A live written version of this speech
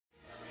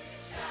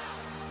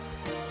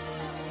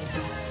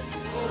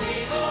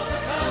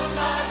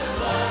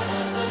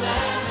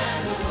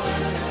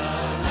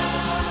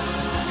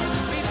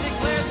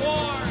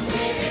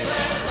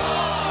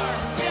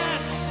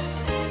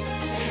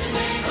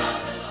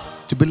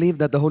to believe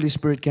that the Holy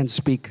Spirit can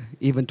speak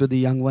even to the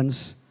young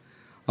ones.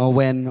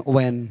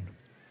 When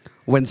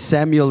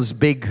Samuel's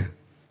big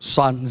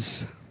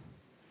sons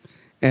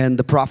and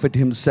the prophet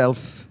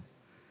himself,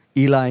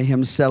 Eli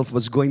himself,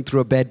 was going through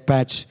a bad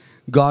patch,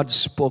 God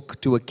spoke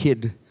to a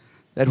kid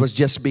that was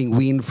just being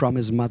weaned from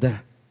his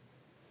mother.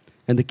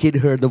 And the kid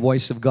heard the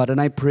voice of God.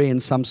 And I pray in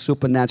some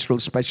supernatural,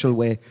 special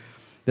way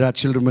that our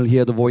children will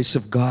hear the voice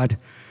of God.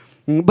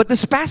 But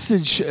this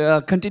passage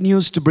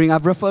continues to bring,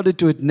 I've referred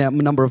to it a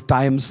number of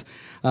times.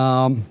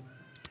 I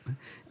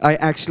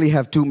actually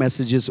have two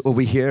messages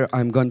over here. But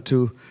I'm going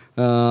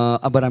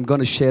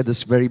to share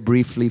this very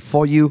briefly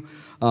for you.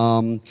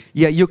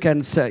 You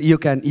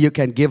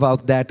can give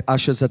out that,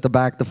 ushers at the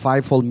back, the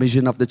fivefold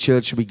mission of the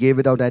church. We gave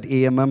it out at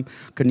AMM.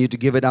 Continue to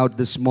give it out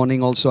this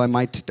morning. Also,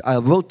 I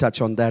will touch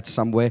on that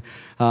somewhere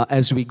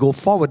as we go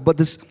forward. But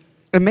this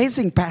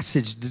amazing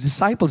passage, the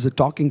disciples are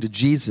talking to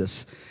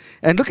Jesus.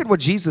 And look at what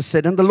Jesus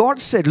said. And the Lord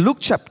said, Luke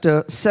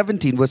chapter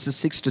 17, verses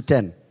 6 to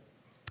 10.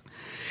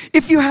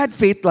 If you had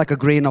faith like a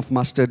grain of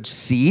mustard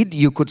seed,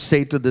 you could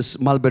say to this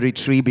mulberry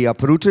tree, be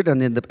uprooted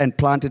and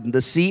planted in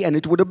the sea, and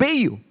it would obey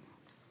you.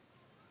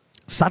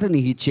 Suddenly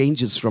he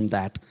changes from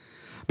that,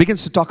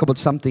 begins to talk about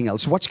something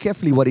else. Watch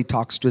carefully what he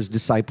talks to his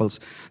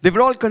disciples. They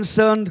were all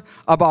concerned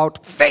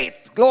about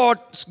faith. Lord,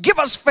 give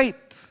us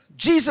faith.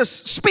 Jesus,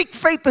 speak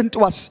faith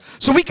into us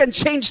so we can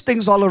change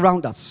things all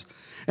around us.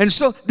 And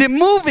so they're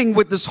moving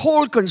with this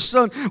whole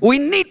concern. We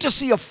need to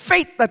see a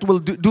faith that will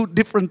do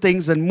different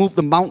things and move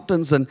the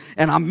mountains, and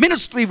our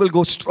ministry will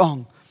go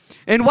strong.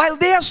 And while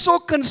they are so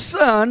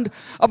concerned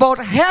about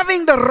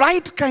having the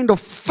right kind of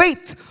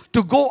faith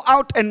to go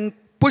out and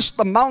push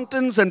the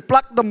mountains and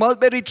pluck the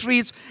mulberry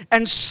trees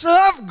and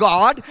serve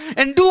God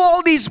and do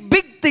all these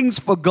big things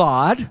for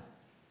God,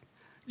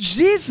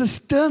 Jesus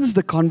turns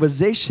the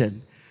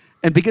conversation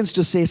and begins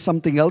to say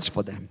something else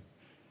for them.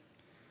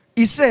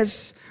 He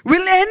says,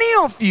 will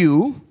any of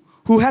you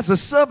who has a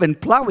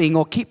servant plowing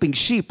or keeping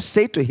sheep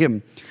say to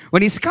him,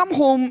 when he's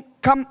come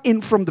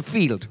in from the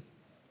field,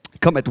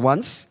 come at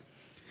once,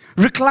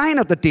 recline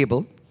at the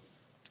table?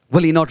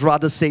 Will he not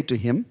rather say to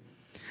him,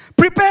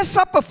 prepare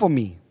supper for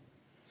me,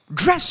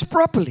 dress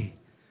properly,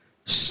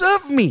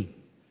 serve me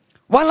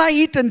while I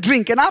eat and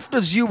drink, and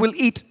afterwards you will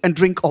eat and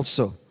drink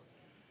also?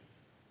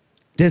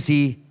 Does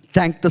he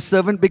thank the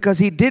servant because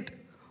he did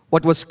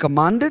what was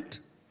commanded?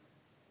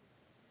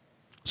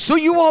 So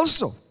you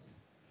also,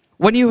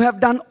 when you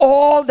have done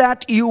all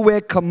that you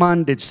were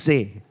commanded,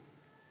 say,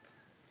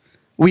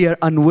 we are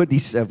unworthy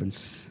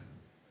servants.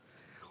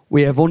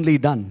 We have only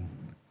done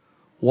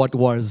what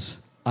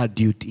was our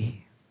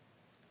duty.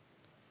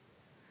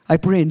 I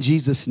pray in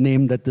Jesus'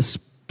 name that this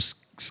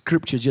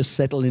scripture just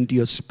settle into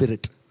your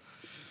spirit.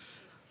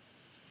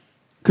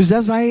 Because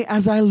as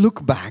I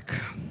look back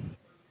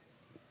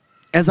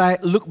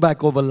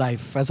over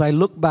life, as I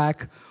look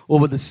back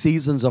over the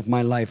seasons of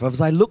my life,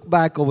 as I look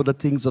back over the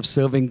things of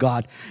serving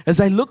God, as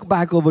I look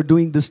back over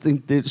doing this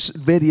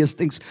various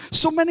things,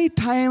 so many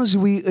times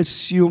we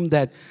assume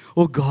that,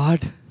 oh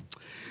God,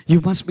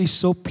 you must be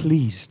so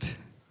pleased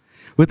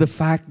with the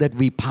fact that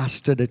we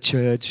pastored a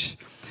church,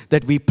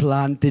 that we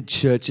planted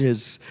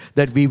churches,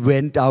 that we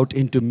went out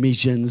into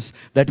missions,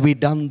 that we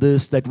done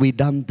this, that we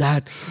done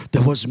that.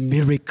 There was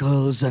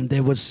miracles and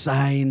there was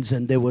signs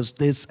and there was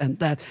this and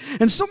that.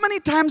 And so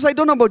many times, I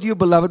don't know about you,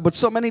 beloved, but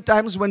so many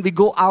times when we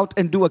go out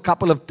and do a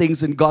couple of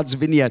things in God's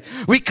vineyard,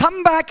 we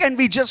come back and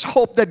we just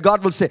hope that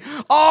God will say,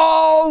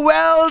 oh,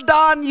 well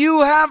done,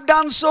 you have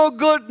done so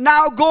good,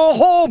 now go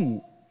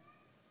home.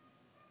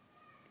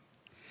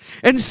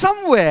 And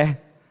somewhere,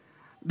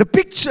 the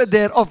picture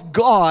there of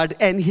God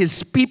and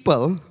His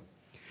people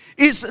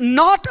is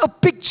not a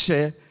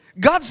picture.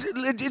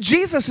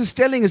 Jesus is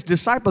telling His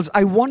disciples,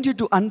 I want you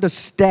to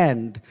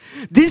understand,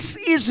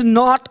 this is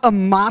not a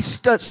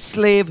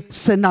master-slave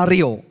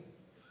scenario.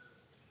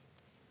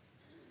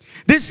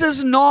 This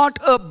is not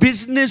a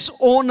business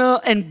owner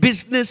and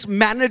business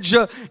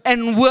manager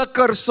and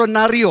worker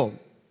scenario.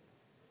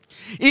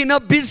 In a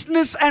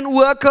business and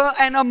worker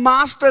and a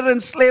master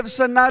and slave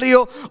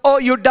scenario, oh,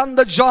 you done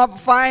the job,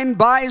 fine,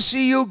 bye,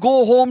 see you,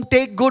 go home,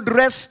 take good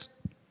rest.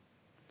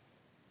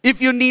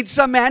 If you need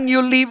some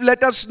annual leave,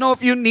 let us know.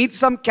 If you need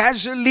some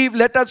casual leave,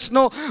 let us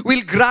know.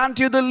 We'll grant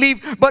you the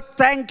leave. But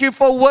thank you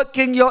for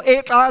working your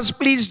 8 hours.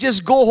 Please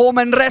just go home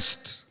and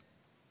rest.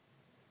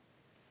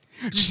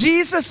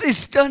 Jesus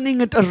is turning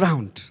it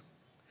around.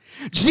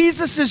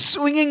 Jesus is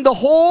swinging the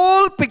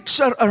whole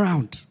picture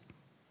around.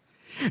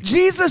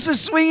 Jesus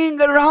is swinging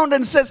around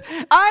and says,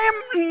 I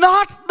am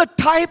not the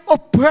type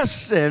of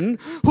person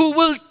who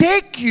will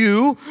take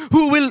you,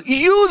 who will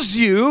use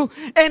you,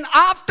 and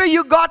after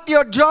you got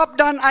your job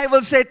done, I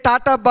will say,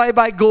 tata,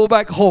 bye-bye, go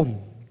back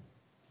home.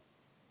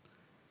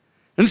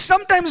 And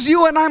sometimes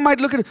you and I might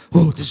look at it,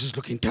 oh, this is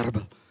looking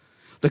terrible.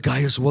 The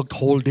guy has worked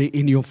whole day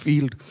in your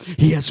field.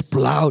 He has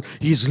plowed.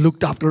 He's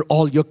looked after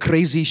all your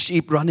crazy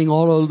sheep running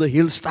all over the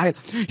hillside.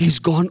 He's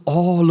gone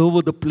all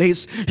over the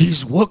place.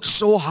 He's worked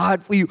so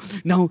hard for you.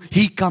 Now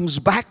he comes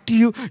back to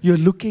you. You're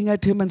looking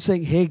at him and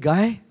saying, hey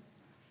guy,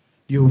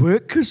 your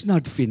work is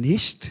not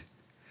finished.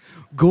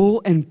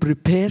 go and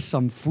prepare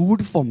some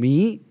food for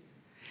me.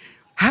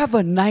 Have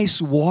a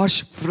nice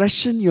wash,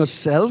 freshen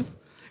yourself.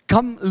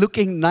 Come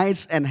looking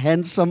nice and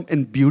handsome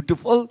and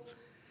beautiful.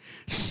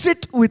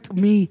 Sit with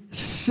me,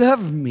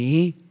 serve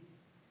me,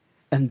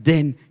 and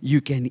then you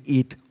can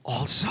eat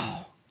also.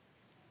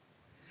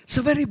 It's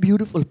a very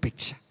beautiful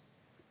picture.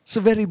 It's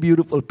a very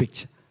beautiful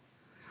picture.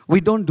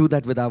 We don't do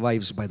that with our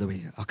wives, by the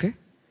way, okay?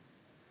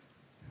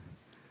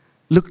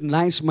 Look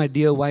nice, my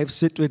dear wife,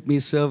 sit with me,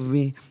 serve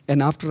me,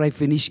 and after I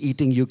finish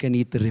eating, you can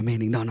eat the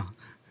remaining. No, no.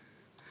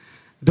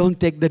 Don't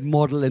take that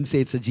model and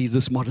say it's a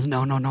Jesus model.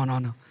 No, no, no, no,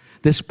 no.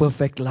 There's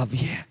perfect love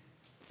here.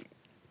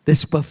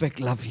 There's perfect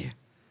love here.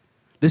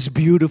 There's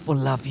beautiful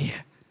love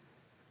here.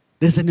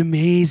 There's an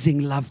amazing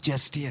love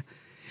just here.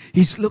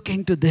 He's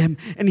looking to them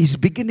and he's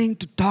beginning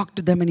to talk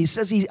to them, and he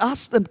says, he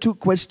asks them two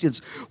questions.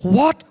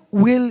 What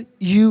will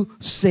you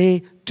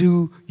say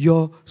to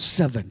your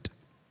servant?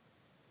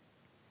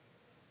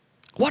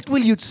 What will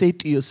you say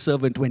to your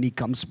servant when he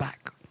comes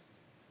back?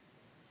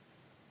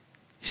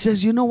 He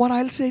says, you know what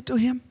I'll say to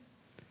him?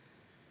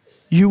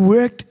 You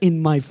worked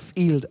in my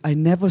field. I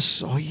never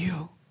saw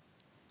you.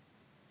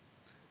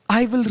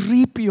 I will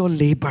reap your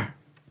labor.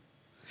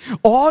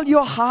 All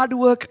your hard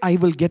work, I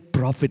will get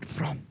profit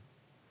from.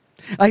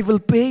 I will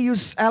pay you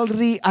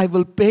salary. I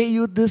will pay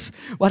you this.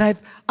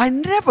 But I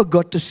never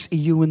got to see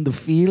you in the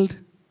field.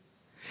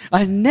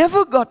 I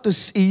never got to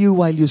see you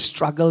while you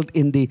struggled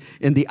in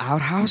the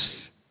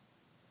outhouse.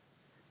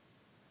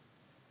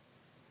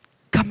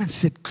 Come and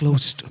sit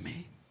close to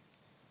me.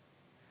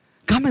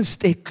 Come and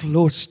stay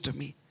close to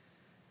me.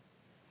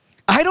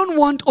 I don't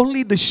want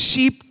only the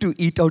sheep to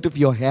eat out of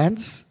your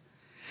hands.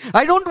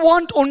 I don't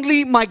want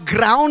only my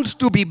grounds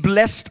to be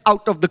blessed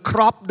out of the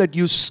crop that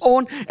you've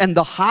sown and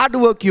the hard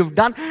work you've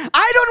done.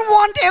 I don't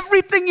want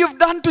everything you've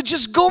done to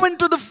just go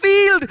into the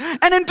field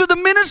and into the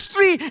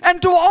ministry and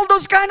to all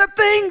those kind of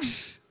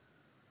things.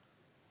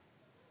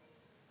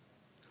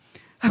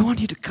 I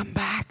want you to come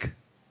back.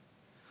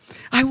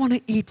 I want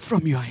to eat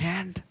from your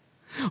hand.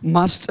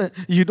 Master,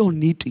 you don't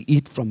need to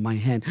eat from my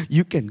hand.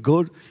 You can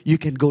go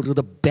to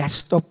the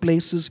best of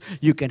places.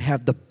 You can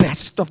have the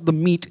best of the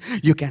meat.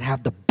 You can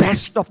have the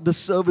best of the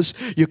service.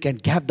 You can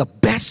have the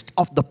best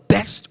of the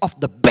best of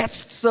the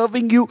best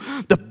serving you.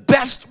 The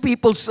best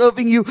people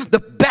serving you. The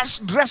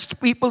best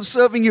dressed people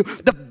serving you.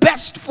 The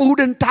best food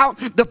in town.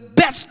 The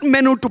best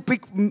menu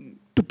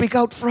to pick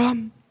out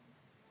from.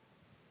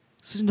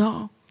 He says,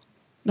 no,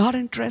 not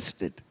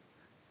interested.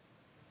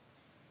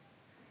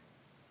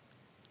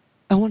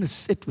 I want to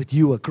sit with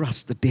you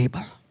across the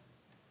table.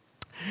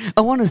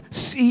 I want to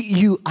see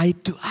you eye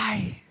to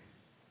eye.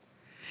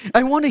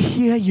 I want to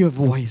hear your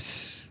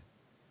voice.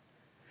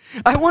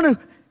 I want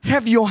to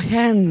have your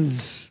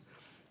hands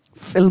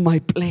fill my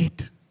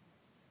plate.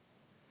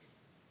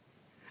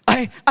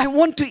 I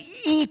want to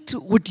eat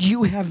what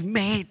you have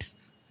made.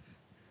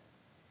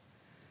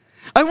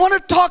 I want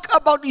to talk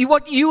about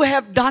what you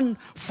have done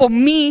for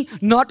me,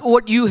 not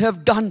what you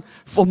have done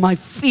for my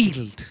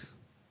field.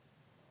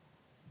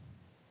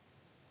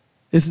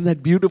 Isn't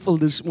that beautiful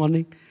this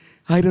morning?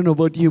 I don't know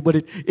about you, but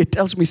it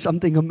tells me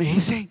something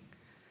amazing.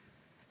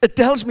 It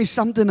tells me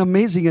something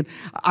amazing. And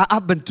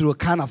I've been through a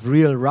kind of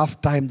real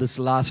rough time this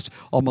last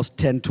almost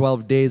 10,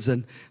 12 days,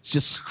 and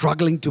just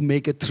struggling to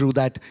make it through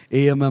that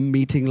AMM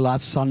meeting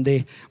last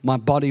Sunday. My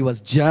body was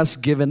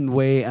just given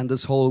way, and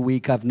this whole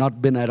week I've not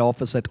been at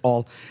office at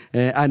all.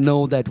 I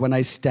know that when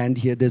I stand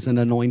here, there's an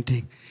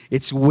anointing.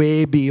 It's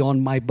way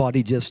beyond my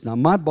body just now.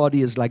 My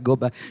body is like, go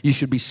back. You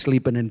should be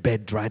sleeping in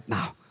bed right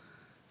now.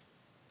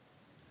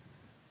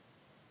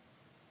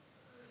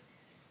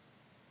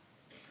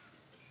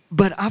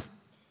 But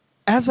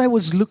as I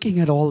was looking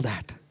at all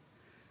that,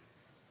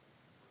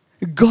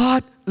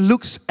 God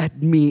looks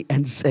at me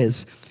and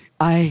says,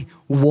 I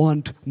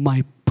want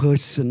my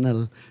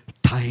personal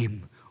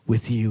time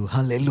with you.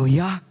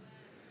 Hallelujah.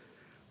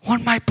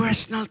 Want my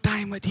personal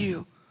time with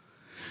you.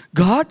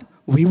 God,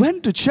 we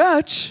went to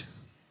church.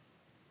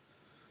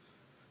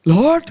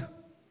 Lord,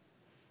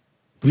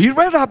 we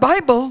read our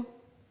Bible.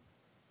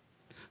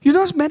 You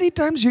know, many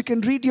times you can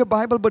read your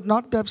Bible but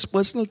not have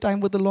personal time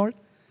with the Lord.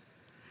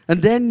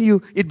 And then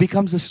it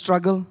becomes a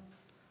struggle.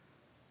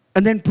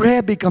 And then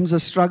prayer becomes a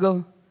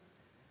struggle.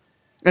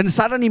 And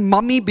suddenly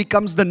mommy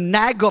becomes the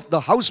nag of the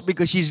house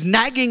because she's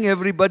nagging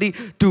everybody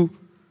to,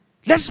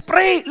 let's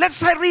pray,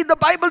 let's read the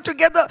Bible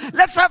together,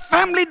 let's have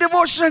family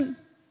devotion.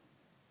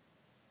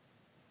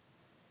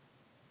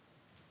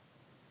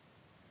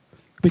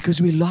 Because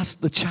we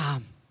lost the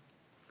charm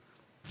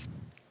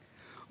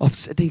of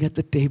sitting at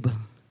the table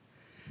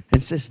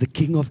and says the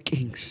King of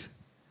Kings.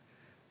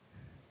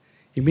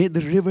 He made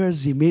the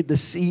rivers, He made the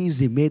seas,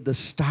 He made the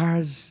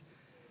stars.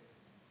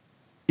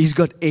 He's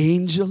got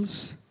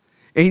angels.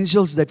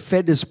 Angels that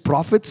fed His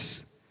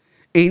prophets.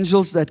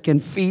 Angels that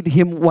can feed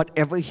Him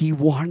whatever He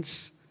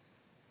wants.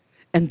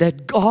 And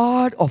that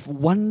God of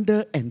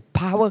wonder and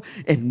power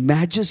and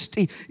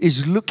majesty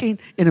is looking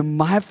in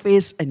my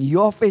face and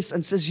your face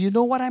and says, you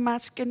know what I'm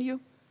asking you?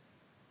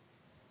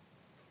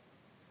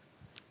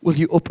 Will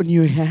you open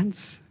your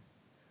hands?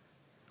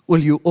 Will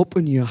you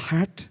open your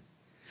heart?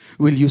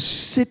 Will you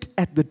sit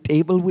at the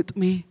table with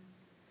me?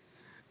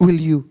 Will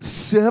you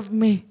serve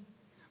me?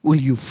 Will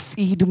you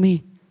feed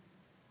me?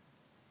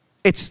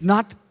 It's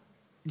not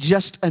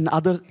just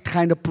another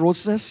kind of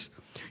process.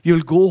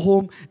 You'll go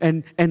home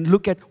and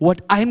look at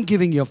what I'm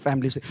giving your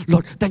family. Say,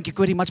 Lord, thank you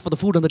very much for the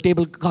food on the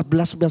table. God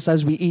bless us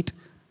as we eat.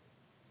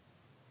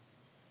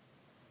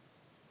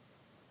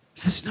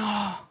 He says,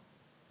 no.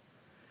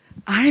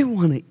 I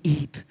want to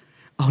eat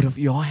out of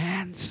your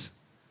hands.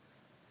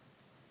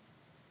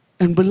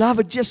 And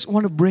beloved, just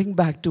want to bring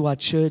back to our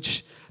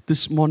church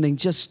this morning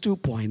just 2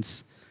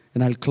 points.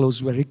 And I'll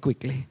close very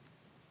quickly.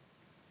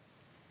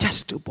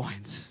 Just 2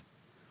 points.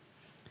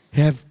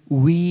 Have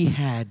we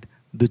had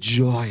the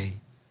joy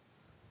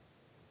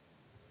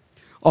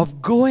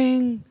of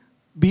going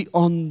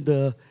beyond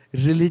the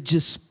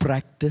religious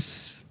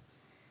practice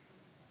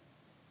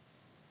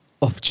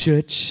of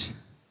church,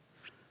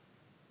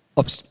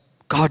 of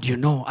God, you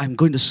know, I'm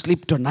going to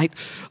sleep tonight.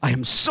 I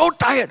am so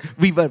tired.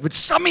 We were with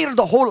Samir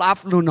the whole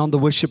afternoon on the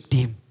worship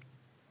team.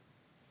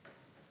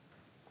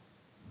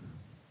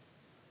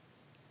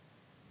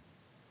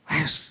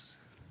 Yes.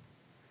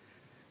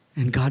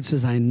 And God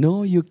says, I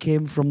know you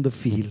came from the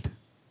field.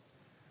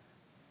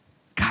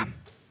 Come.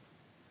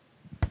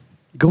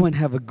 Go and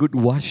have a good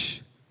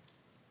wash.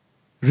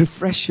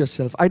 Refresh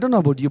yourself. I don't know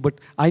about you, but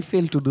I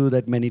fail to do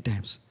that many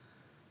times.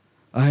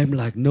 I'm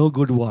like, no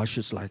good wash.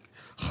 It's like,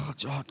 oh,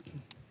 God.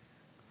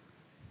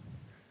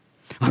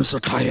 I'm so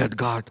tired,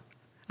 God.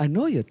 I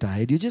know you're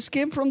tired. You just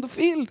came from the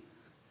field.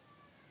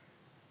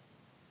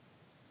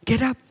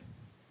 Get up.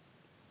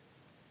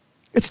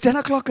 It's 10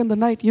 o'clock in the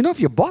night. You know, if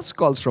your boss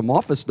calls from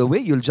office, the way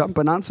you'll jump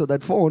and answer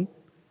that phone.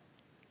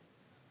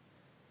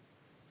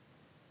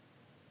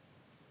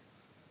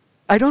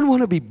 I don't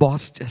want to be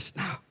boss just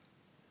now.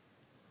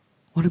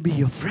 I want to be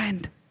your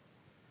friend.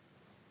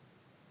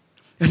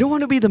 I don't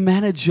want to be the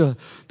manager,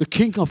 the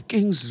King of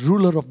Kings,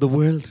 ruler of the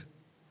world.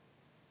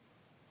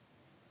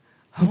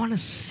 I want to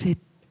sit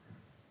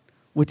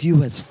with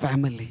you as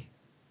family.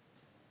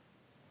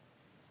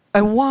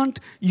 I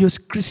want your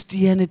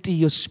Christianity,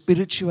 your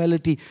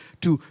spirituality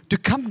to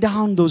come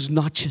down those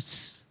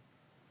notches.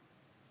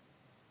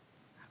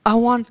 I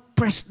want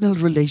personal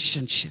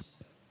relationship.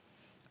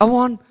 I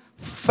want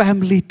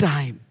family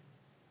time.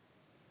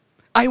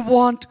 I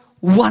want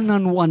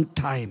one-on-one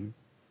time.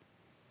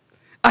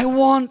 I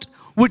want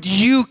what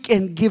you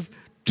can give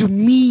to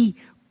me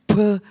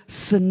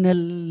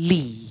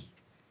personally.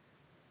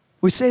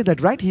 We say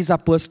that, right? He's our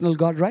personal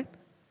God, right?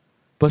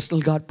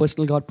 Personal God,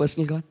 personal God,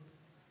 personal God.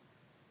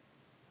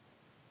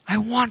 I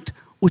want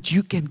what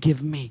you can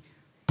give me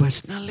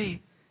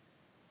personally.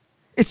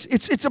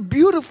 It's a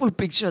beautiful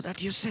picture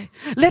that you say.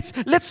 Let's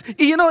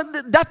you know,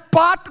 that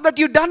part that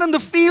you've done in the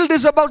field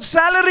is about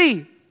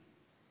salary.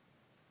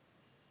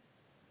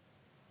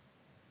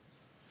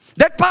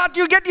 That part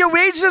you get your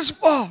wages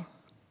for.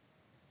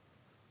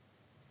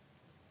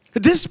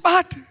 This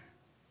part,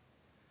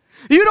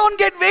 you don't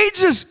get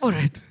wages for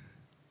it.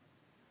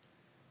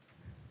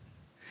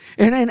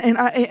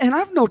 And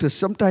I've noticed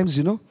sometimes,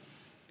 you know,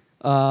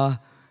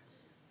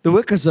 the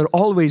workers are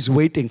always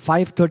waiting.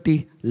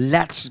 5:30,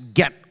 let's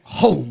get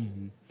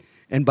home.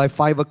 And by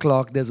 5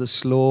 o'clock, there's a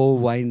slow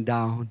wind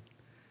down.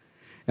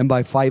 And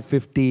by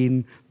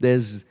 5:15,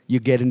 you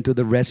get into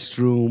the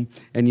restroom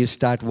and you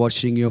start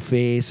washing your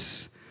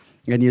face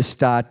and you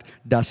start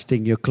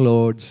dusting your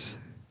clothes.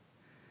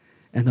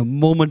 And the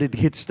moment it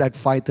hits that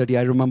 5:30,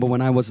 I remember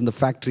when I was in the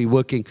factory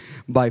working,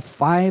 by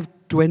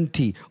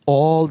 5:20,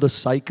 all the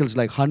cycles,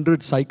 like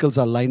 100 cycles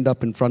are lined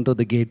up in front of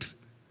the gate.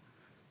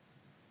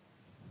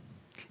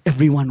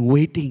 Everyone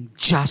waiting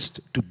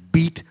just to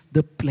beat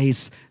the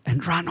place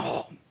and run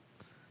home.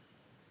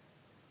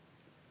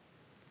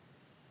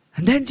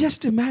 And then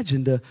just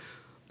imagine the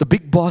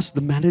big boss,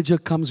 the manager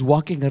comes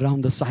walking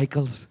around the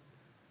cycles.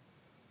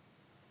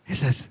 He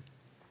says,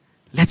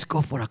 let's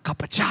go for a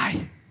cup of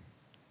chai.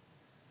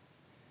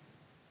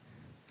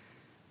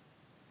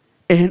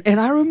 And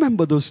I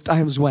remember those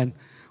times when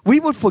we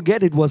would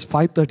forget it was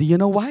 5:30. You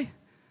know why?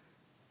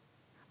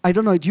 I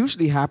don't know, it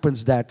usually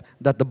happens that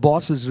the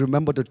bosses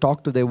remember to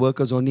talk to their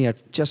workers only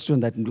at just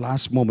in that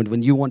last moment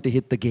when you want to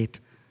hit the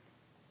gate.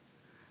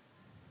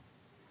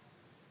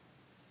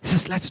 He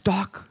says, let's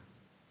talk.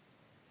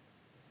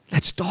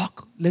 Let's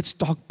talk. Let's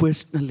talk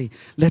personally.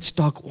 Let's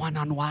talk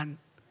one-on-one.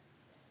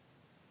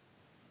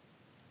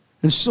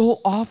 And so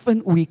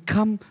often we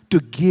come to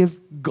give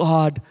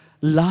God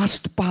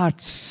last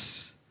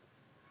parts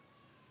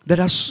that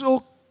are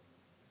so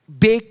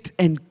baked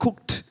and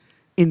cooked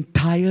in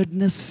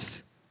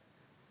tiredness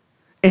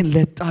and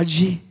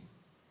lethargy.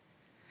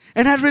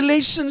 And our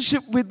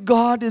relationship with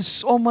God is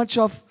so much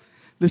of,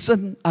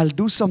 listen, I'll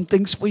do some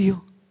things for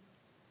you.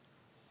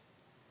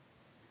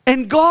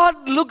 And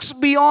God looks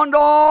beyond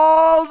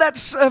all that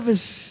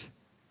service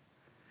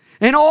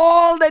and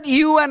all that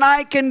you and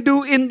I can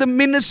do in the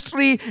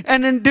ministry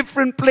and in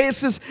different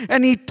places.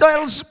 And He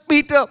tells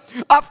Peter,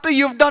 after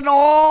you've done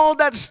all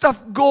that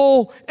stuff,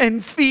 go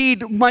and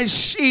feed my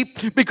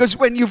sheep. Because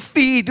when you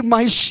feed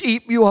my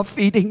sheep, you are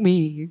feeding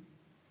me.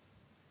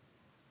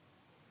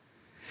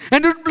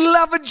 And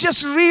beloved,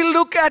 just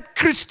relook at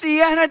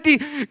Christianity.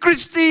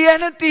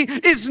 Christianity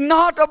is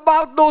not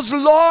about those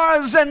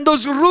laws and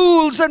those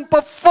rules and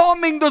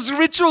performing those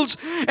rituals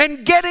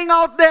and getting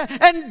out there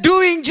and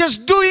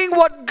just doing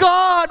what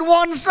God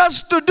wants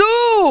us to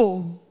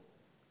do.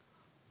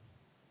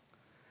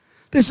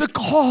 There's a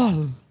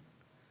call.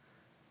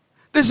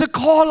 There's a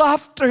call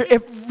after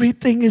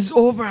everything is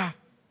over.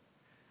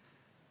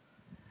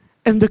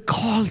 And the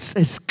call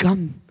says,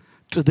 come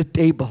to the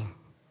table.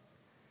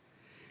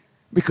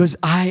 Because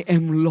I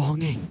am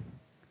longing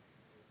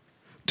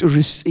to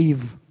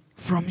receive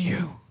from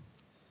you.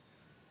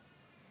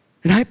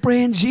 And I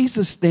pray in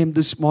Jesus' name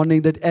this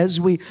morning that as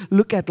we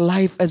look at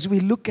life, as we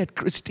look at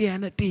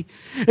Christianity,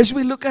 as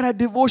we look at our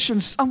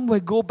devotion, somewhere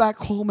go back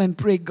home and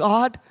pray,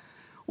 God,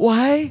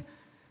 why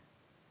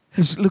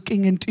has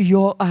looking into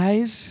your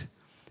eyes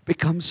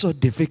become so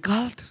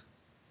difficult?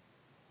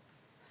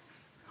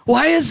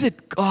 Why is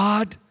it,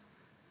 God,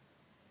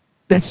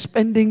 that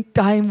spending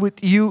time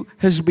with you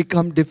has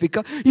become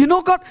difficult? You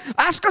know, God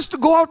asked us to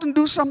go out and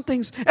do some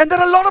things. And there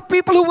are a lot of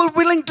people who are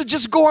willing to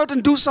just go out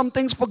and do some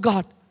things for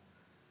God.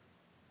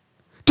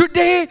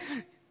 Today,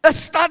 a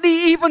study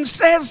even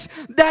says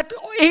that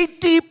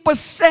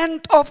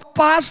 80% of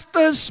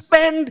pastors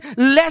spend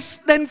less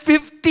than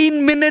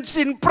 15 minutes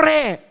in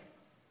prayer.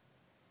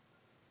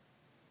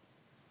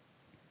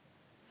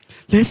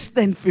 Less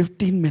than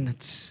 15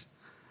 minutes.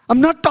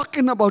 I'm not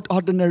talking about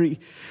ordinary.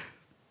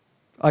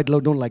 I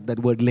don't like that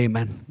word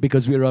layman,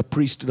 because we're a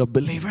priesthood of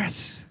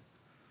believers.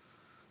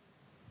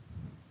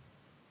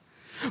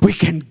 We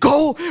can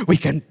go, we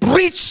can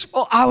preach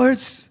for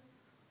hours.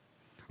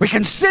 We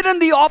can sit in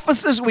the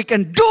offices, we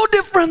can do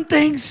different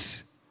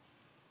things.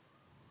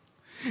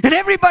 And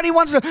everybody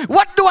wants to,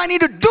 what do I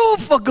need to do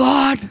for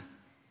God?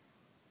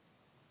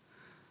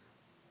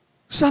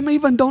 Some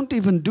even don't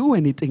even do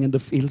anything in the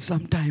field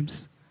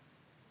sometimes.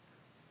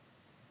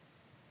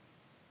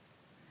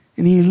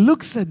 And he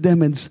looks at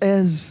them and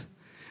says,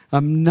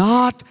 I'm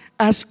not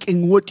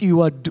asking what you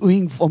are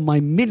doing for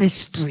my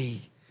ministry.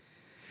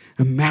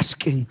 I'm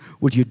asking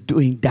what you're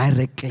doing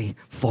directly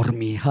for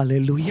me.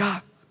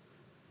 Hallelujah.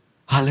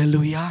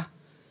 Hallelujah.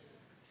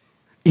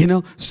 You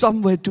know,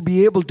 somewhere to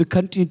be able to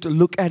continue to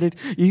look at it,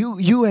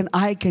 you and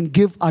I can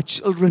give our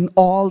children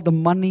all the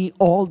money,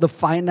 all the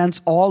finance,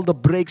 all the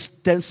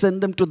breaks,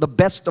 send them to the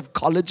best of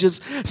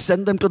colleges,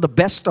 send them to the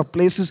best of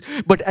places.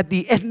 But at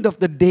the end of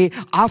the day,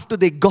 after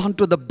they've gone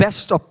to the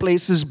best of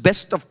places,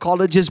 best of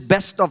colleges,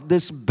 best of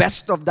this,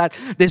 best of that,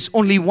 there's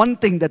only one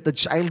thing that the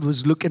child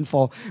was looking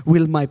for.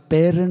 Will my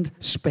parent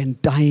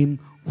spend time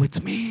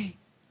with me?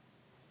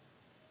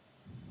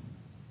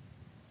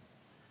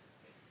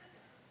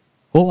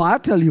 Oh, I'll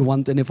tell you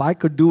one thing. If I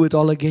could do it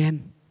all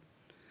again,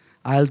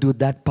 I'll do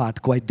that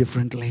part quite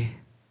differently.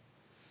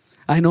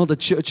 I know the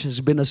church has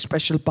been a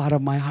special part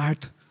of my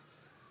heart,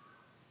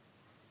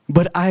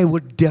 but I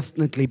would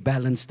definitely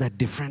balance that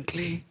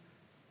differently.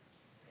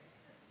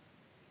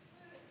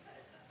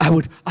 I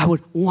would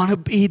want to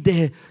be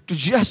there to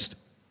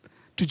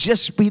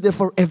just be there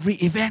for every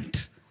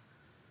event.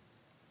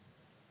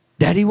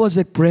 Daddy was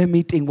at prayer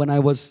meeting when I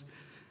was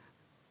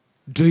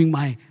doing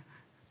my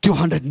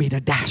 200-meter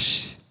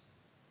dash.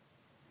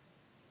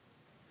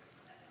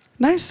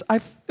 Nice,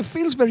 it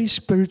feels very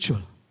spiritual.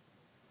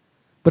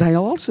 But I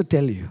also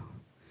tell you,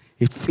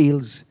 it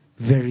feels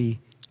very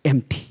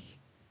empty.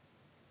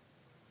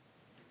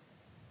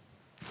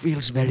 It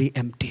feels very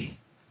empty.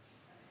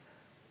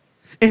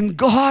 And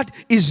God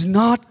is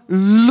not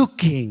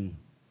looking.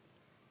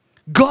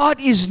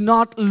 God is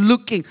not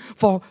looking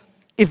for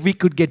if we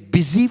could get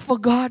busy for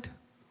God.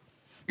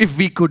 If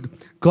we could,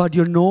 God,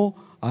 you know,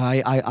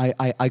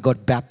 I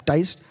got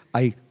baptized.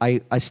 I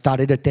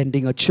started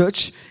attending a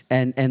church,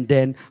 and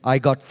then I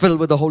got filled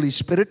with the Holy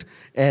Spirit,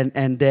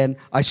 and then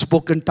I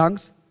spoke in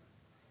tongues.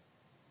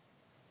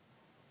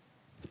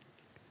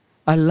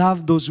 I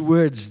love those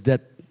words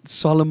that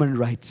Solomon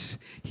writes.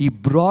 He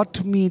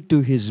brought me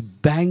to his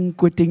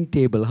banqueting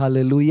table,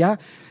 hallelujah,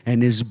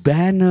 and his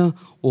banner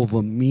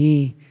over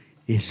me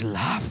is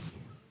love.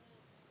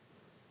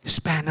 His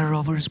banner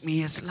over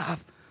me is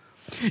love.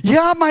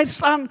 Yeah, my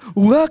son,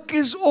 work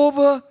is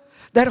over.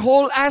 That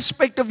whole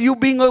aspect of you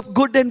being a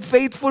good and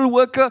faithful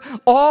worker,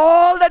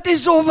 all that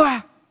is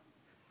over.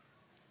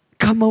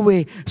 Come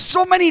away.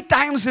 So many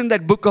times in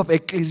that book of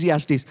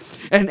Ecclesiastes,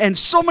 and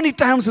so many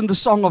times in the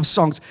Song of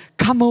Songs,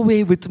 come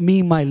away with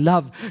me, my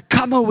love.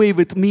 Come away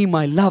with me,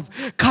 my love.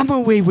 Come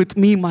away with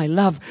me, my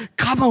love.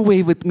 Come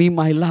away with me,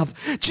 my love.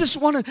 I just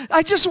want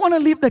to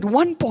leave that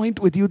one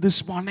point with you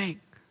this morning.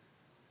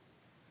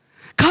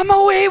 Come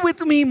away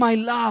with me, my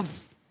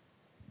love.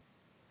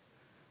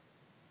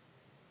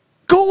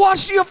 Go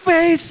wash your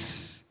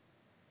face.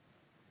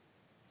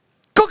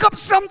 Cook up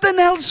something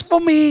else for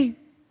me.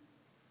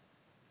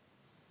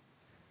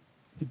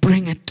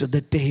 Bring it to the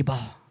table.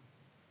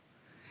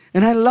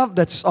 And I love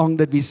that song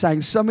that we sang.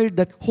 Samir,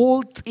 that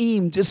whole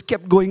theme just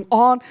kept going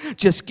on,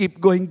 just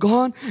keep going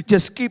on,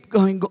 just keep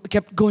going,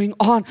 kept going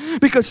on.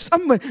 Because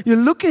somewhere you're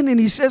looking and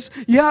he says,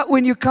 yeah,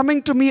 when you're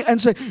coming to me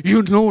and say,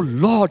 you know,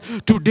 Lord,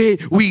 today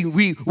we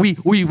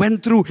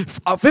went through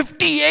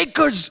 50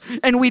 acres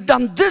and we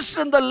done this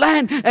in the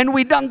land and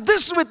we done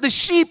this with the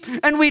sheep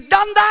and we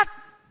done that.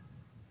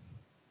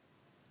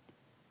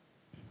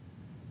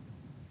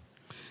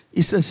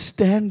 He says,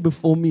 stand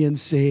before me and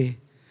say,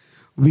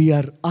 we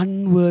are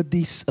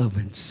unworthy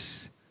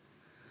servants.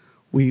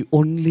 We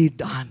only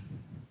done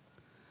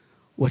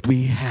what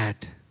we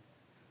had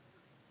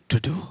to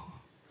do.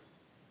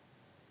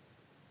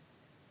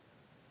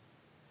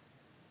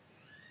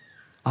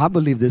 I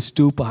believe there's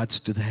two parts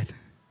to that.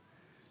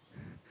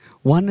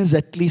 One is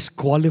at least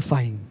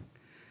qualifying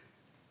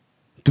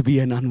to be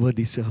an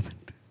unworthy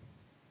servant.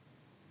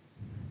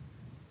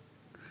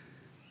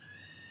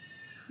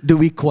 Do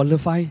we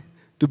qualify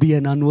to be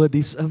an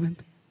unworthy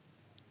servant?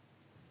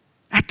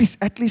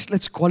 At least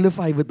let's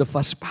qualify with the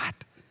first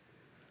part.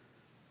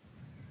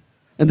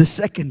 And the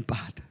second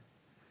part.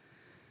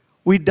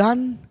 We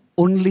done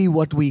only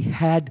what we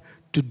had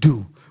to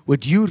do.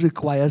 What you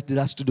required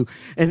us to do.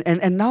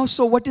 And now,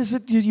 so what is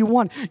it you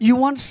want? You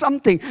want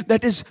something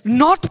that is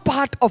not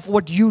part of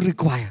what you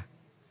require.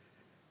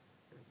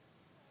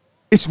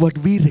 It's what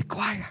we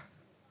require.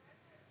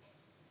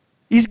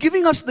 He's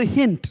giving us the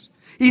hint.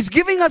 He's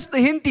giving us the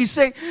hint. He's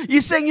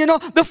saying, you know,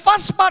 the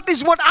first part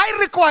is what I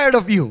required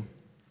of you.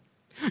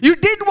 You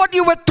did what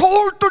you were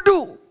told to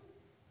do.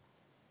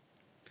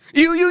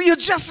 You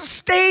just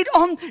stayed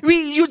on,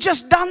 you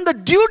just done the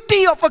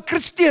duty of a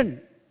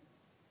Christian.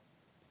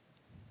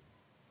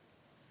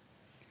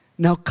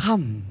 Now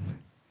come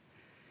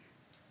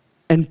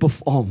and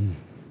perform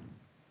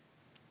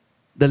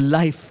the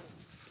life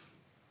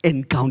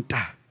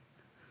encounter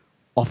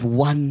of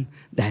one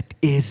that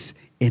is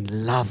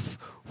in love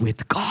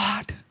with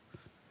God.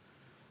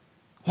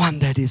 One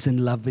that is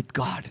in love with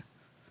God.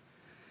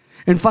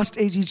 In First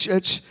AG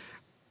Church,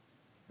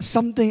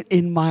 something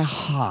in my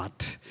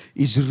heart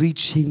is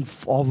reaching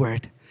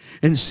forward.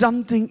 And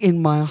something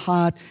in my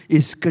heart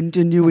is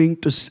continuing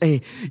to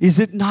say, is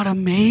it not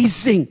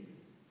amazing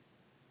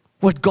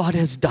what God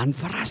has done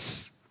for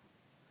us?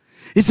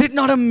 Is it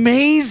not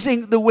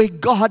amazing the way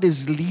God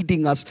is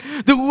leading us?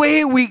 The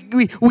way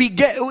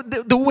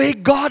the way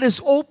God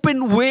has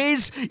opened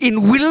ways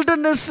in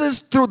wildernesses,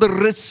 through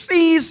the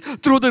seas,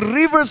 through the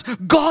rivers.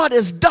 God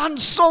has done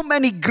so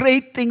many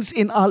great things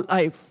in our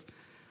life.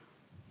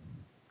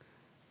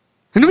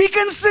 And we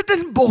can sit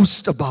and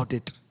boast about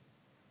it.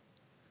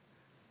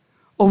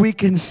 Or we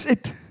can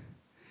sit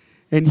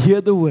and hear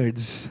the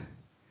words,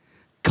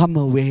 come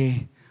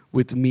away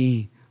with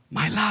me,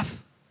 my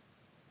love.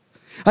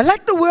 I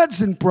like the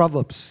words in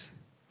Proverbs.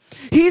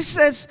 He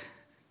says,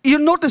 you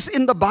notice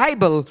in the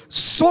Bible,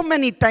 so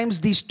many times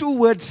these two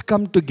words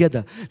come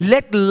together.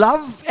 Let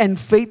love and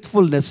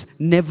faithfulness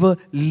never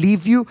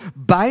leave you.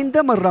 Bind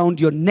them around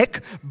your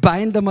neck.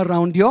 Bind them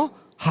around your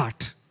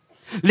heart.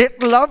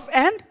 Let love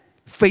and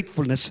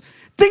faithfulness.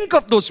 Think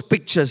of those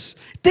pictures.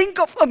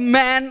 Think of a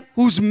man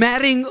who's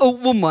marrying a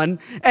woman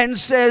and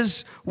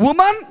says,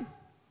 woman,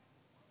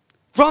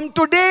 from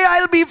today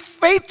I'll be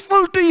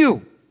faithful to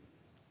you.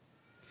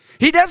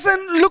 He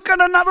doesn't look at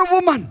another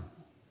woman.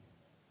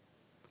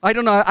 I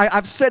don't know,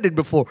 I've said it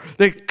before.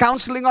 The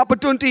counseling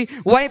opportunity,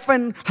 wife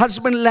and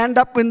husband land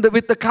up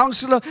with the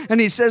counselor,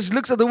 and he says,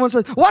 looks at the woman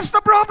and says, what's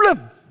the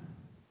problem?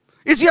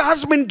 Is your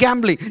husband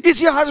gambling?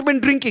 Is your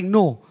husband drinking?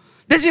 No.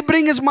 Does he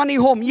bring his money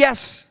home?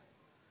 Yes.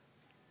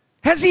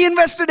 Has he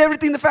invested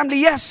everything in the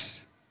family?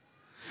 Yes.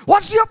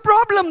 What's your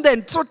problem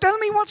then? So tell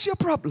me, what's your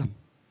problem?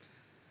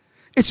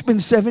 It's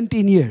been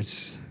 17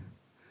 years.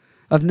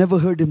 I've never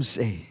heard him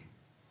say,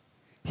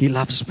 he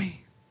loves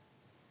me.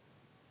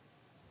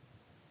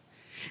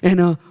 And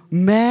a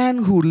man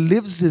who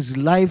lives his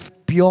life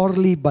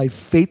purely by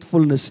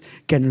faithfulness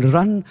can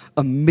run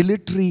a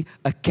military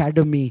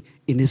academy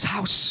in his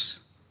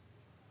house.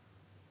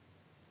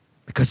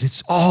 Because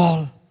it's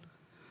all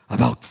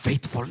about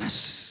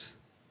faithfulness.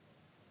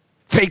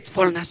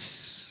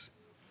 Faithfulness.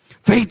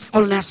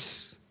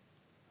 Faithfulness.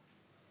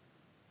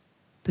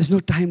 There's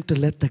no time to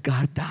let the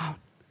guard down.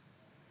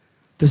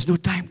 There's no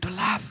time to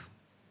laugh.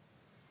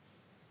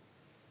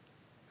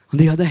 On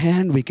the other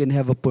hand, we can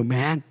have a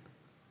man.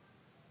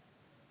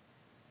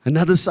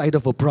 Another side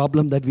of a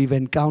problem that we've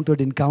encountered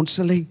in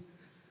counseling.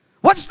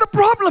 What's the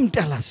problem?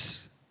 Tell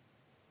us.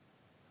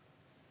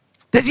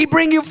 Does he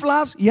bring you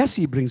flowers? Yes,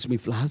 he brings me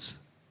flowers.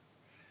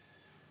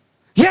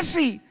 Yes,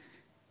 he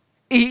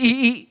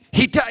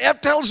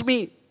tells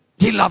me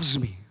he loves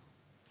me.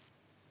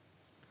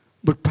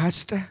 But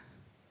pastor,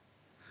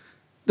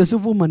 there's a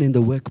woman in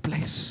the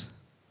workplace.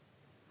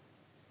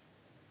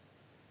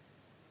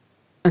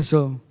 And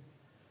so,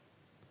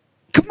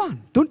 come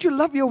on, don't you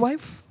love your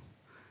wife?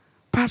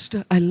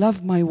 Pastor, I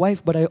love my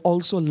wife, but I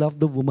also love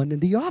the woman in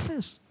the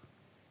office.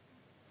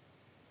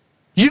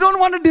 You don't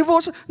want to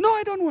divorce her? No,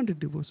 I don't want to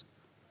divorce.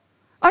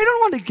 I don't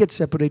want to get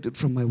separated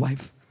from my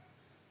wife.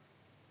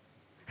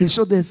 And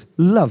so there's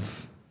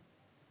love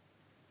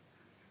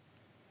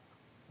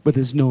but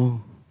there's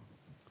no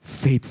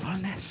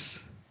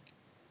faithfulness.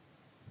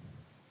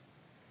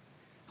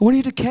 I want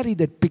you to carry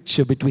that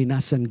picture between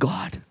us and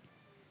God.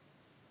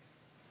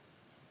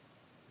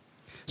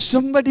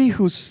 Somebody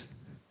who's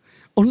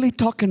only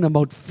talking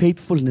about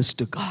faithfulness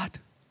to God.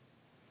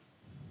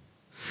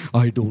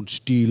 I don't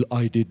steal,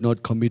 I did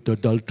not commit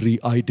adultery,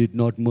 I did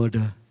not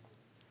murder.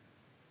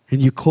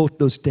 And you quote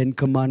those 10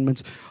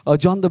 commandments.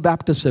 John the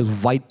Baptist says,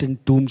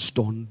 whitened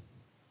tombstone.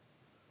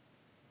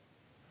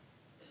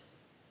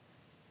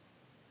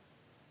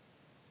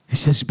 He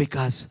says,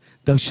 because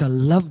thou shalt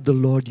love the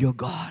Lord your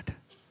God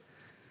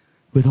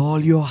with all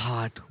your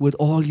heart, with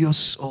all your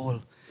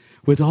soul,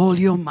 with all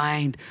your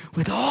mind,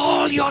 with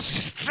all your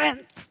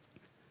strength.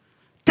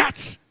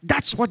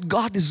 That's what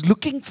God is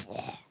looking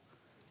for.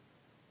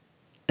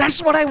 That's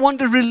what I want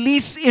to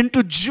release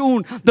into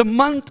June, the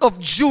month of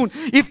June.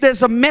 If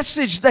there's a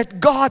message that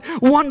God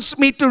wants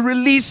me to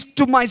release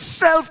to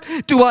myself,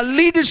 to our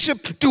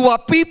leadership, to our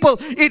people,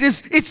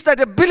 it's that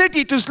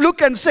ability to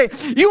look and say,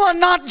 you are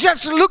not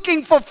just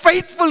looking for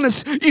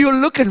faithfulness, you're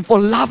looking for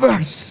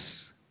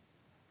lovers.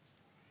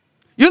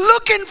 You're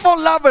looking for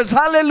lovers.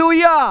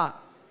 Hallelujah.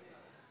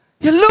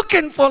 You're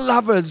looking for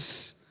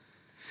lovers.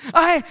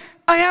 I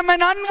am an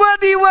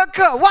unworthy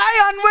worker.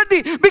 Why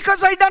unworthy?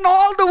 Because I done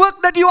all the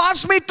work that you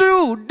asked me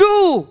to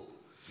do.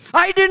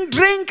 I didn't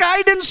drink.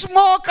 I didn't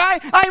smoke.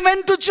 I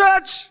went to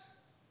church.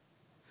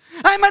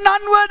 I'm an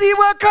unworthy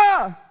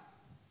worker.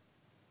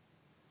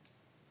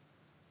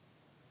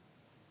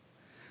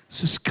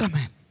 So come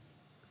in.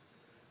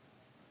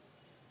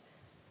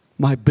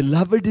 My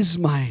beloved is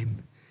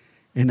mine,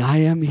 and I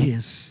am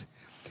his,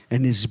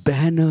 and his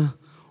banner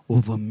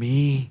over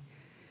me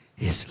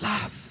is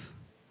love.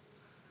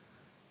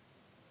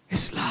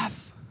 Is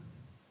love.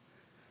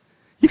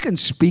 You can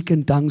speak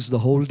in tongues the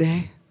whole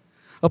day.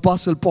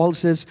 Apostle Paul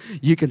says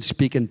you can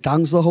speak in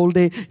tongues the whole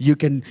day. You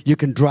can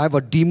drive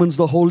out demons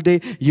the whole day.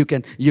 You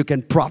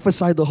can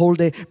prophesy the whole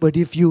day. But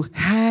if you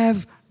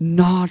have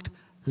not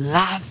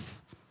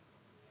love,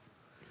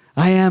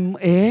 I am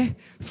a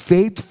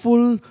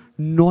faithful,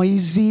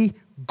 noisy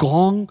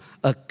gong,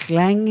 a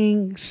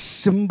clanging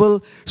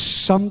cymbal,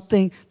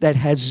 something that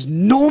has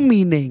no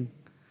meaning.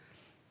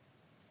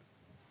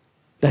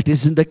 That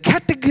is in the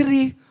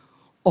category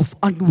of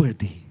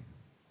unworthy.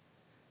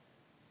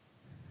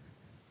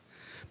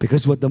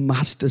 Because what the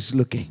Master's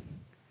looking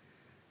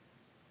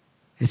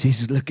is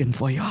he's looking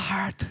for your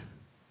heart.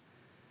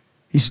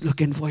 He's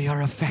looking for your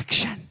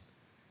affection.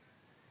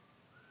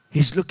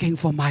 He's looking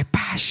for my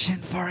passion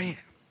for him.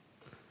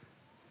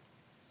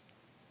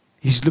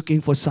 He's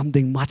looking for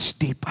something much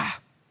deeper.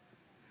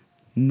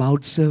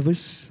 Mouth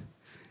service,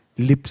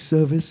 lip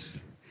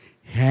service,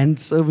 hand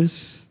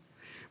service,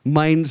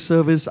 mind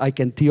service. I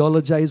can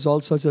theologize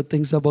all sorts of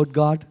things about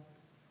God.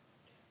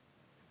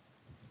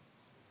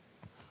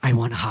 I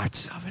want heart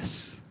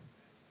service.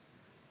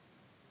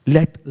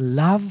 Let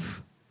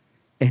love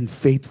and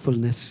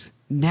faithfulness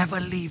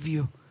never leave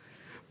you.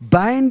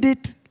 Bind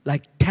it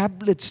like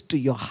tablets to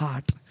your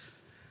heart.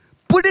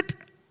 Put it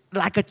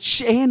like a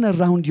chain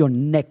around your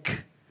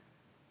neck.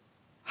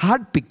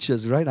 Hard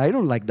pictures, right? I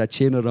don't like that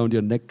chain around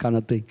your neck kind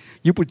of thing.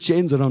 You put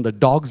chains around a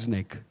dog's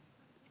neck.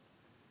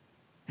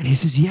 And he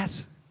says,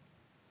 yes.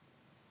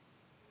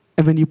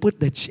 And when you put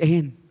the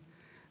chain,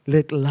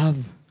 let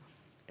love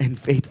and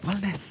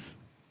faithfulness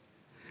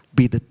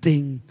be the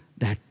thing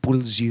that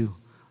pulls you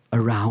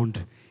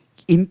around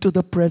into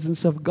the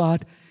presence of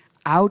God,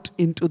 out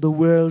into the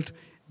world,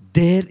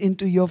 there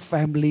into your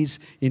families,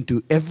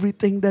 into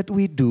everything that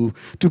we do,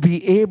 to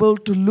be able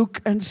to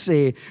look and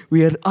say,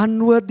 we are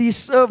unworthy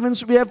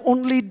servants, we have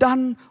only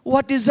done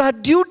what is our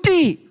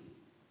duty.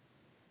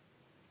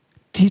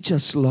 Teach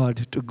us, Lord,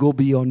 to go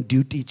beyond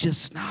duty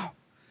just now.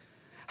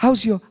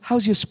 How's your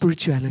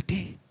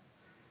spirituality?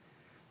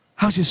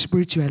 How's your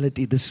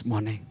spirituality this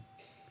morning?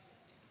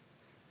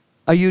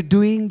 Are you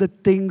doing the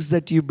things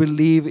that you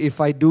believe,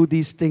 if I do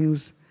these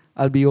things,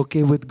 I'll be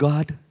okay with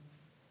God?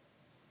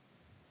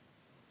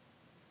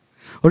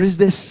 Or is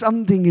there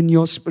something in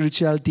your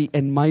spirituality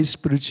and my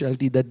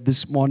spirituality that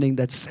this morning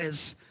that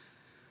says,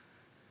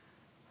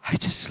 I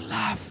just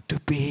love to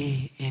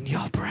be in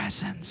your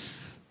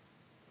presence.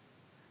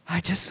 I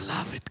just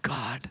love it,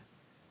 God.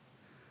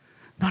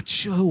 Not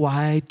sure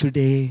why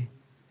today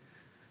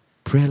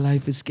prayer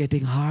life is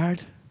getting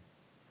hard.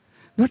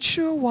 Not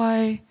sure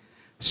why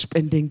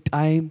spending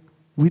time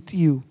with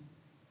you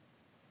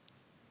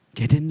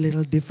getting a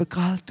little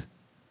difficult.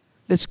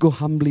 Let's go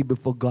humbly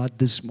before God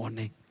this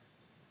morning.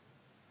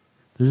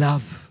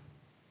 Love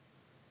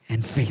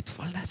and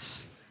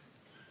faithfulness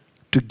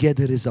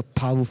together is a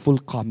powerful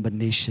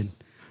combination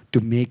to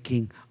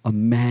making a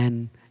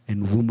man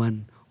and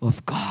woman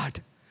of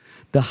God.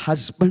 The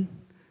husband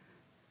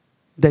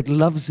that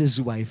loves his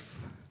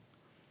wife,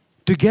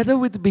 together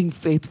with being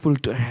faithful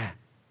to her,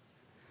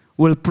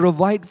 will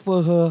provide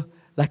for her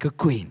like a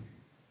queen.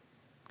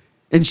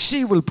 And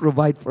she will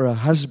provide for her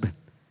husband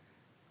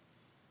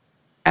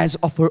as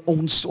of her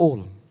own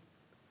soul.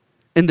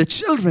 And the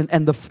children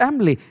and the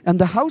family and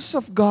the house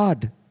of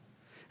God.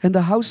 And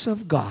the house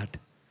of God.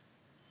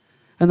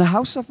 And the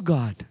house of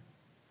God,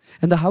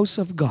 and the house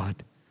of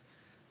God,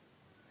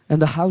 and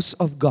the house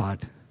of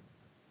God.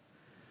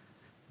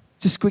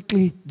 Just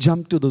quickly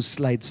jump to those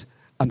slides.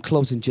 I'm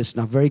closing just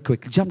now, very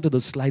quickly. Jump to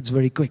those slides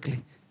very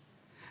quickly.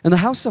 And the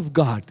house of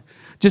God.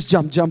 Just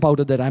jump out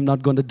of that. I'm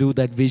not going to do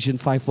that vision,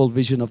 fivefold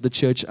vision of the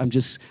church. I'm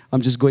just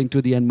going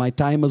to the end. My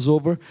time is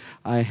over.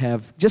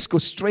 Just go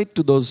straight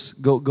to those.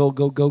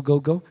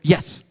 Go.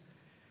 Yes.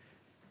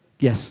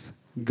 Yes.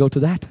 Go to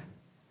that.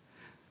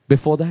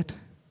 Before that.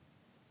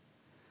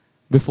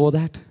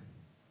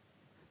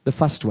 The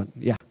first one.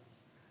 Yeah.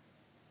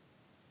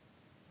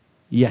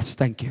 Yes,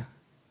 thank you.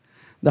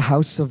 The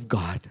house of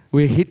God.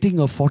 We're hitting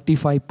a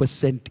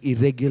 45%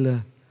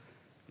 irregular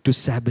to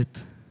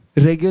Sabbath.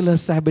 Regular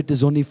Sabbath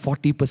is only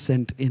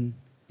 40%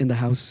 in the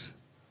house.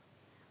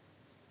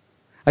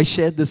 I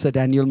shared this at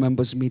annual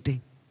members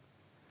meeting.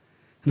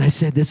 And I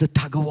said, there's a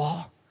tug of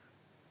war.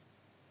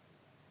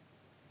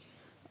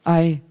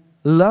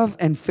 Love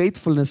and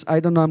faithfulness, I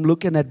don't know, I'm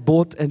looking at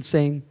both and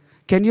saying,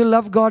 can you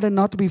love God and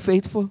not be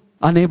faithful?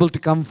 Unable to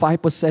come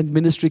 5%,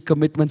 ministry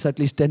commitments, at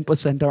least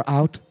 10% are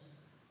out.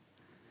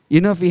 You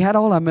know, if we had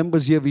all our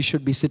members here, we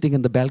should be sitting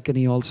in the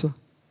balcony also.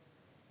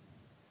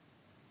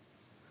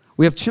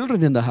 We have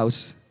children in the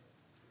house.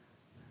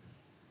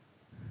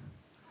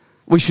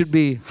 We should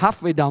be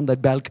halfway down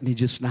that balcony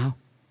just now.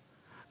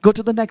 Go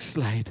to the next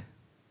slide.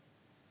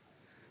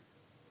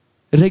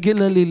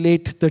 Regularly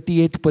late,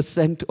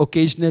 38%.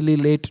 Occasionally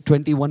late,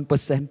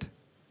 21%.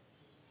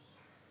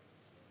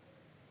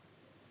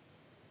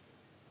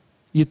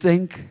 You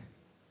think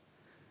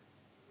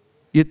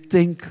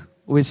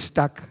we're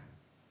stuck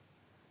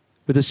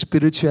with a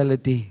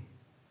spirituality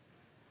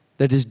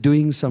that is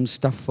doing some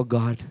stuff for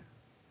God.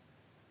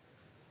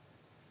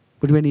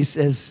 But when He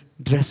says,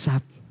 dress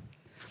up,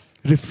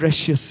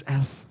 refresh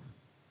yourself.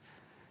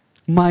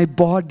 My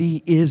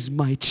body is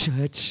my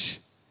church.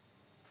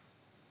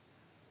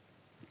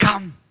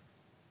 Come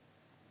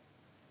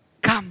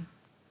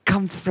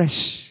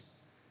fresh.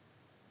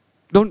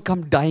 Don't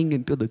come dying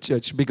into the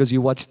church because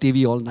you watch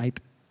TV all night.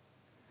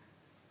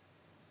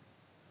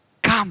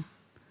 Come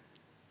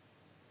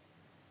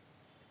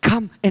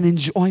and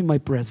enjoy my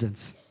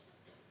presence.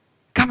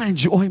 Come and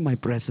enjoy my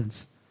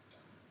presence.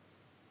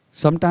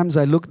 Sometimes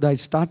I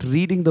start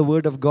reading the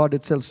Word of God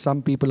itself.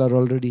 Some people are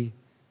already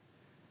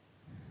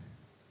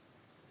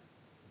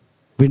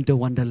winter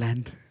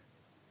wonderland.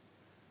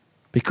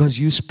 Because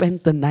you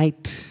spent the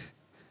night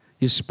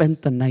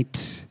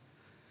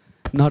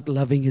not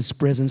loving His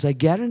presence. I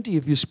guarantee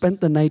if you spent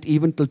the night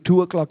even till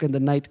 2 o'clock in the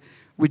night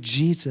with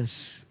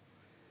Jesus,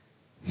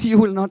 you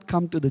will not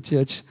come to the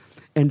church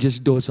and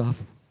just doze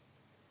off.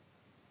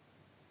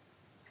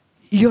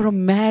 You're a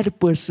mad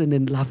person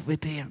in love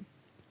with Him.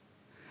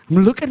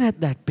 I'm looking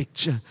at that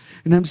picture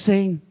and I'm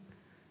saying,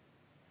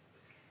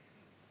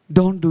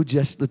 don't do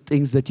just the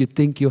things that you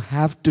think you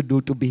have to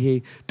do to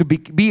be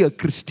a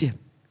Christian.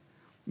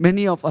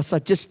 Many of us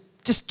are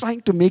just trying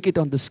to make it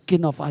on the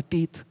skin of our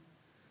teeth.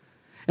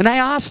 And I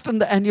asked in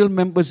the annual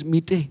members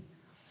meeting,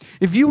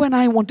 if you and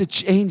I want to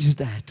change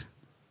that,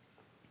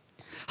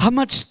 how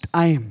much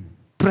time,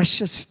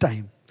 precious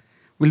time,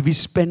 will we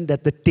spend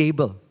at the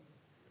table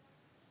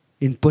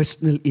in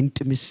personal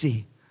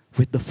intimacy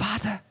with the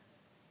Father?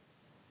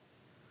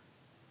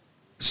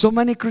 So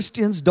many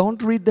Christians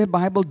don't read their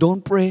Bible,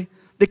 don't pray.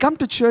 They come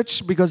to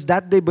church because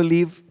that they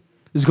believe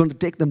is going to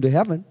take them to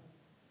heaven.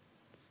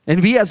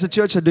 And we as a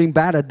church are doing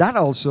bad at that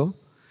also.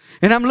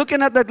 And I'm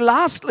looking at that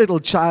last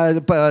little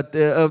child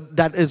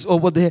that is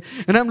over there.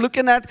 And I'm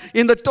looking at,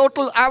 in the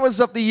total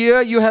hours of the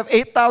year, you have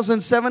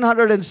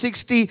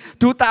 8,760,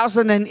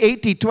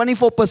 2,080,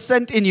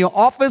 24% in your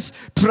office,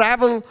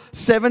 travel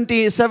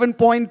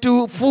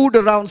 77.2, food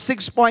around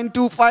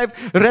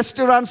 6.25,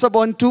 restaurants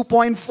about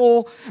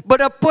 2.4.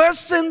 But a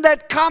person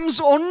that comes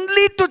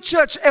only to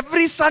church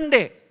every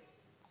Sunday,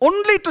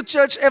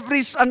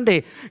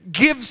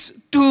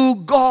 gives to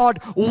God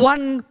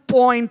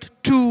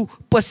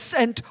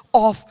 1.2%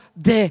 of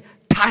their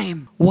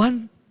time.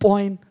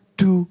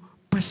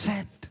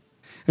 1.2%.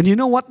 And you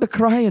know what the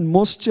cry in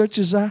most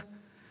churches are?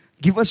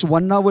 Give us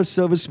 1 hour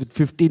service with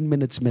 15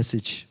 minutes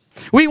message.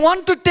 We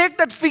want to take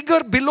that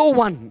figure below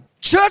 1.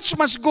 Church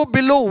must go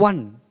below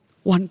 1.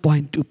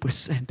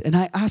 1.2%. And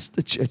I asked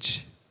the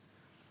church,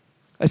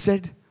 I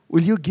said,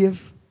 will you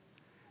give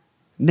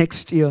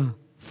next year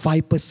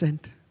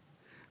 5%?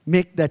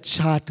 Make that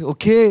chart,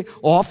 okay?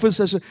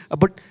 Offices,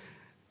 but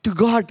to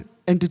God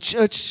and to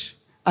church,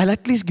 I'll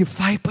at least give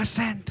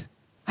 5%.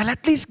 I'll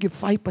at least give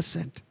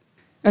 5%.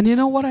 And you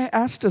know what I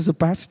asked as a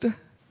pastor?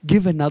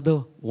 Give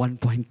another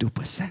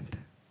 1.2%.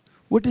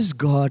 What does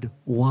God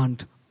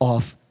want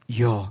of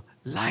your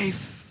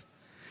life?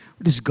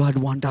 What does God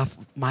want of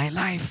my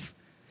life?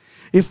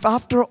 If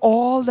after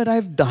all that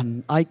I've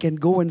done, I can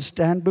go and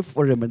stand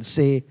before Him and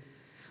say,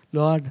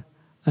 Lord,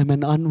 I'm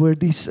an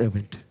unworthy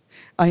servant.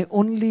 I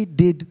only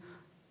did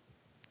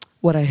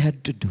what I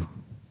had to do.